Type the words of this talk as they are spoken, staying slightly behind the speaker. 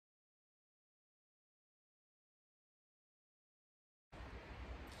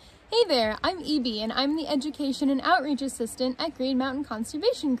Hey there, I'm Evie, and I'm the Education and Outreach Assistant at Green Mountain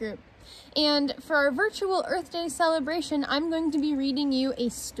Conservation Group. And for our virtual Earth Day celebration, I'm going to be reading you a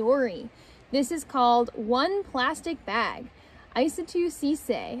story. This is called One Plastic Bag, Isatou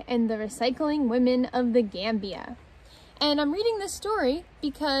Ceesay and the Recycling Women of the Gambia. And I'm reading this story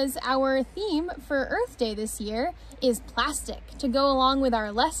because our theme for Earth Day this year is plastic, to go along with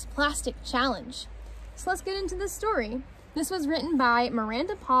our Less Plastic Challenge. So let's get into this story. This was written by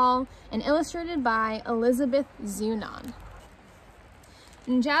Miranda Paul and illustrated by Elizabeth Zunon.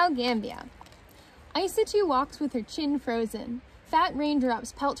 Njau, Gambia. Isatou walks with her chin frozen. Fat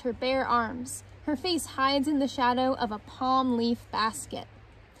raindrops pelt her bare arms. Her face hides in the shadow of a palm leaf basket,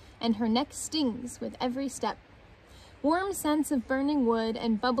 and her neck stings with every step. Warm scents of burning wood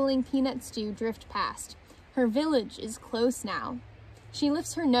and bubbling peanut stew drift past. Her village is close now. She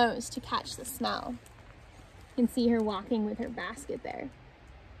lifts her nose to catch the smell. You can see her walking with her basket there.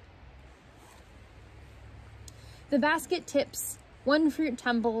 The basket tips. One fruit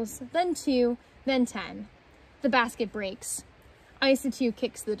tumbles, then two, then 10. The basket breaks. Isatou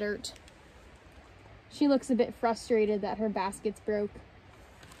kicks the dirt. She looks a bit frustrated that her basket's broke.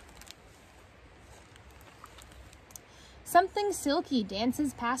 Something silky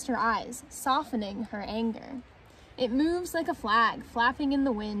dances past her eyes, softening her anger. It moves like a flag, flapping in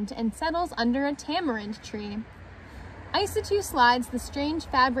the wind, and settles under a tamarind tree. Isatou slides the strange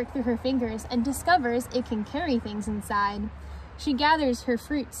fabric through her fingers and discovers it can carry things inside. She gathers her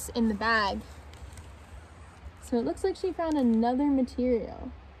fruits in the bag. So it looks like she found another material.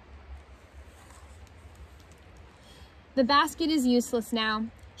 The basket is useless now.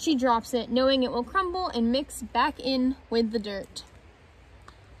 She drops it, knowing it will crumble and mix back in with the dirt.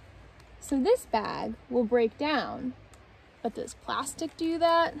 So this bag will break down, but does plastic do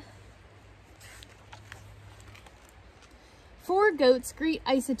that? 4 goats greet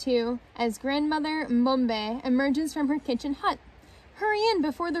Isatou as grandmother Mbombe emerges from her kitchen hut. Hurry in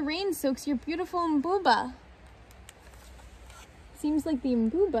before the rain soaks your beautiful mbuba. Seems like the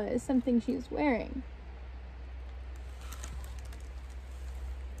mbuba is something she's wearing.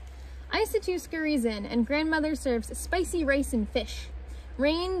 Isatou scurries in, and grandmother serves spicy rice and fish.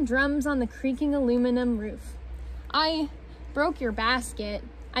 Rain drums on the creaking aluminum roof. I broke your basket,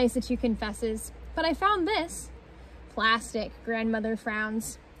 Isatou confesses, but I found this. Plastic, grandmother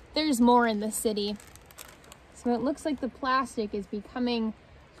frowns. There's more in the city. So it looks like the plastic is becoming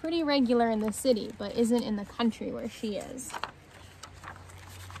pretty regular in the city, but isn't in the country where she is.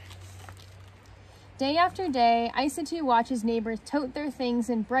 Day after day, Isatou watches neighbors tote their things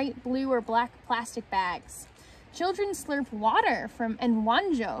in bright blue or black plastic bags. Children slurp water and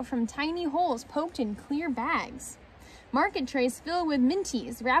wanjo from tiny holes poked in clear bags. Market trays fill with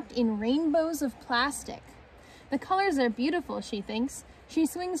minties wrapped in rainbows of plastic. The colors are beautiful, she thinks. She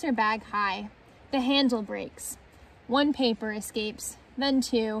swings her bag high. The handle breaks. 1 paper escapes, then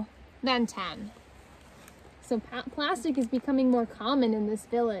 2, then 10. So plastic is becoming more common in this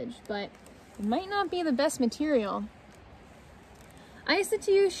village, but it might not be the best material.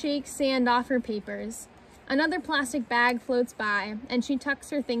 Isatou shakes sand off her papers. Another plastic bag floats by, and she tucks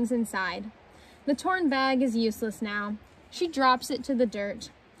her things inside. The torn bag is useless now. She drops it to the dirt,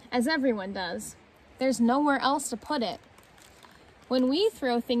 as everyone does. There's nowhere else to put it. When we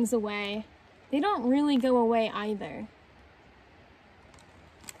throw things away, they don't really go away either.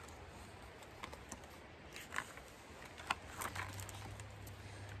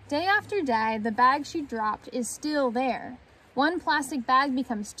 Day after day, the bag she dropped is still there. 1 plastic bag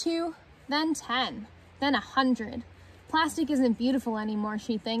becomes 2, then 10, then 100. Plastic isn't beautiful anymore,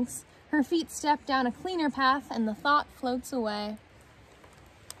 she thinks. Her feet step down a cleaner path, and the thought floats away.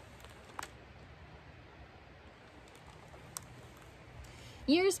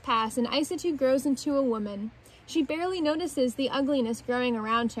 Years pass, and Isatou grows into a woman. She barely notices the ugliness growing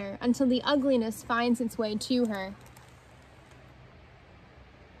around her until the ugliness finds its way to her.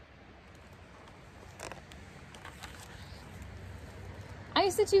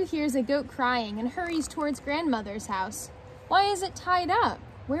 Isatou hears a goat crying and hurries towards grandmother's house. Why is it tied up?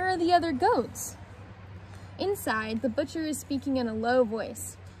 Where are the other goats? Inside, the butcher is speaking in a low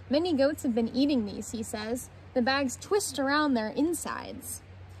voice. Many goats have been eating these, he says. The bags twist around their insides,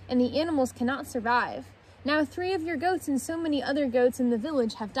 and the animals cannot survive. Now 3 of your goats and so many other goats in the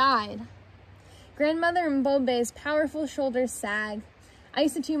village have died. Grandmother Mbombe's powerful shoulders sag.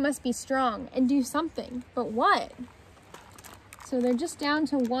 Isatou must be strong and do something, but what? So they're just down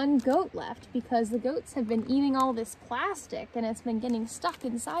to 1 goat left because the goats have been eating all this plastic and it's been getting stuck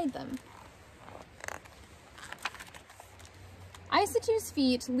inside them. Isatou's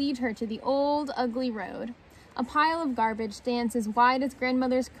feet lead her to the old, ugly road. A pile of garbage stands as wide as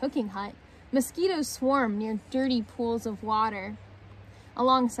grandmother's cooking hut. Mosquitoes swarm near dirty pools of water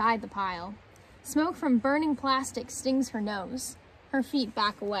alongside the pile. Smoke from burning plastic stings her nose. Her feet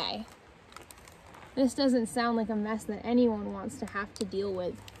back away. This doesn't sound like a mess that anyone wants to have to deal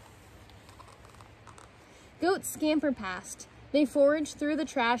with. Goats scamper past. They forage through the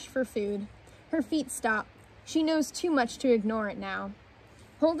trash for food. Her feet stop. She knows too much to ignore it now.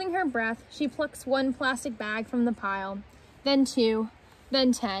 Holding her breath, she plucks one plastic bag from the pile, then 2,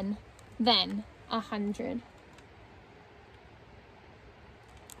 then 10, then 100.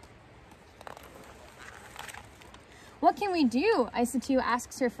 What can we do? Isatou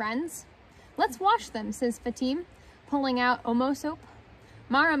asks her friends. Let's wash them, says Fatim, pulling out Omo soap.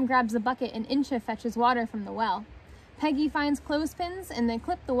 Maram grabs the bucket and Incha fetches water from the well. Peggy finds clothespins and they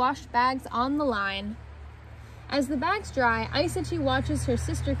clip the washed bags on the line. As the bags dry, Isatou watches her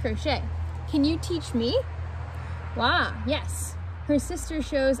sister crochet. Can you teach me? Wow, yes. Her sister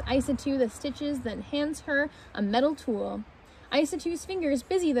shows Isatou the stitches, then hands her a metal tool. Isatou's fingers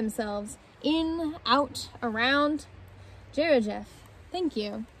busy themselves. In, out, around. Jerajef, thank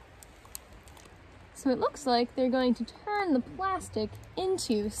you. So it looks like they're going to turn the plastic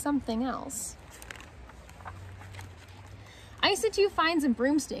into something else. Isatou finds a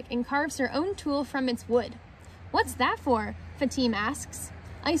broomstick and carves her own tool from its wood. What's that for? Fatim asks.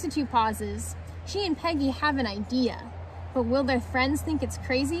 Isatou pauses. She and Peggy have an idea. But will their friends think it's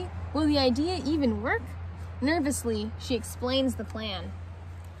crazy? Will the idea even work? Nervously, she explains the plan.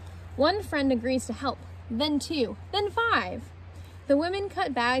 One friend agrees to help, then 2, then 5. The women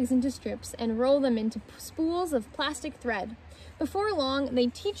cut bags into strips and roll them into spools of plastic thread. Before long, they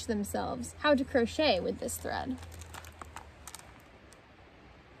teach themselves how to crochet with this thread.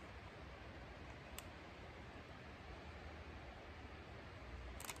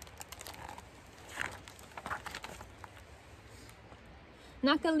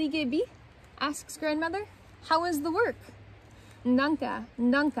 Nakaligebi? Asks grandmother. How is the work? Nanka,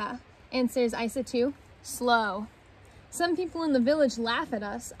 nanka, answers Isatou. Slow. Some people in the village laugh at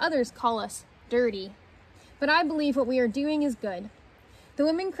us, others call us dirty. But I believe what we are doing is good. The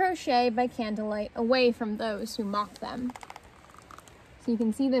women crochet by candlelight away from those who mock them. So you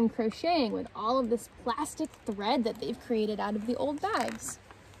can see them crocheting with all of this plastic thread that they've created out of the old bags.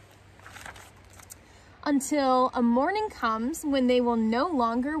 Until a morning comes when they will no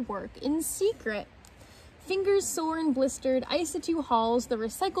longer work in secret. Fingers sore and blistered, Isatou hauls the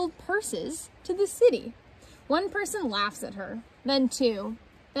recycled purses to the city. One person laughs at her, then 2,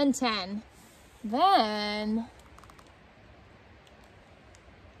 then 10, then...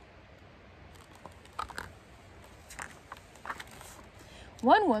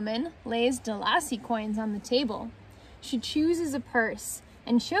 One woman lays Dalasi coins on the table. She chooses a purse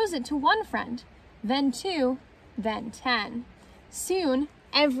and shows it to one friend, then 2, then 10. Soon,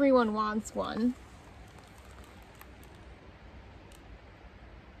 everyone wants one.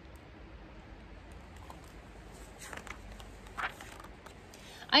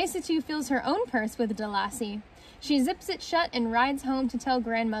 Isatou fills her own purse with Dalasi. She zips it shut and rides home to tell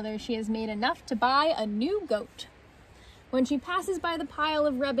grandmother she has made enough to buy a new goat. When she passes by the pile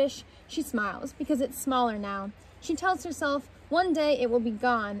of rubbish, she smiles because it's smaller now. She tells herself, one day it will be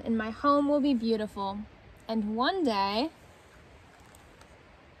gone and my home will be beautiful. And one day...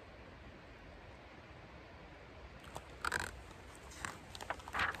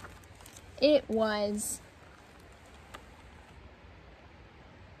 it was.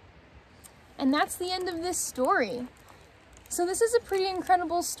 And that's the end of this story. So this is a pretty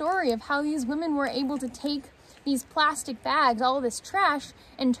incredible story of how these women were able to take these plastic bags, all of this trash,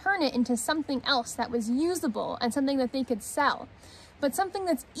 and turn it into something else that was usable and something that they could sell. But something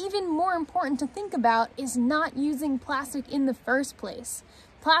that's even more important to think about is not using plastic in the first place.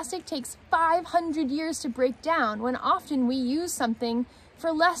 Plastic takes 500 years to break down when often we use something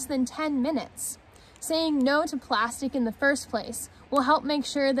for less than 10 minutes. Saying no to plastic in the first place will help make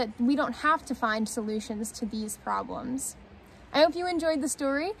sure that we don't have to find solutions to these problems. I hope you enjoyed the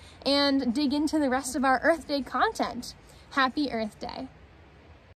story and dig into the rest of our Earth Day content. Happy Earth Day.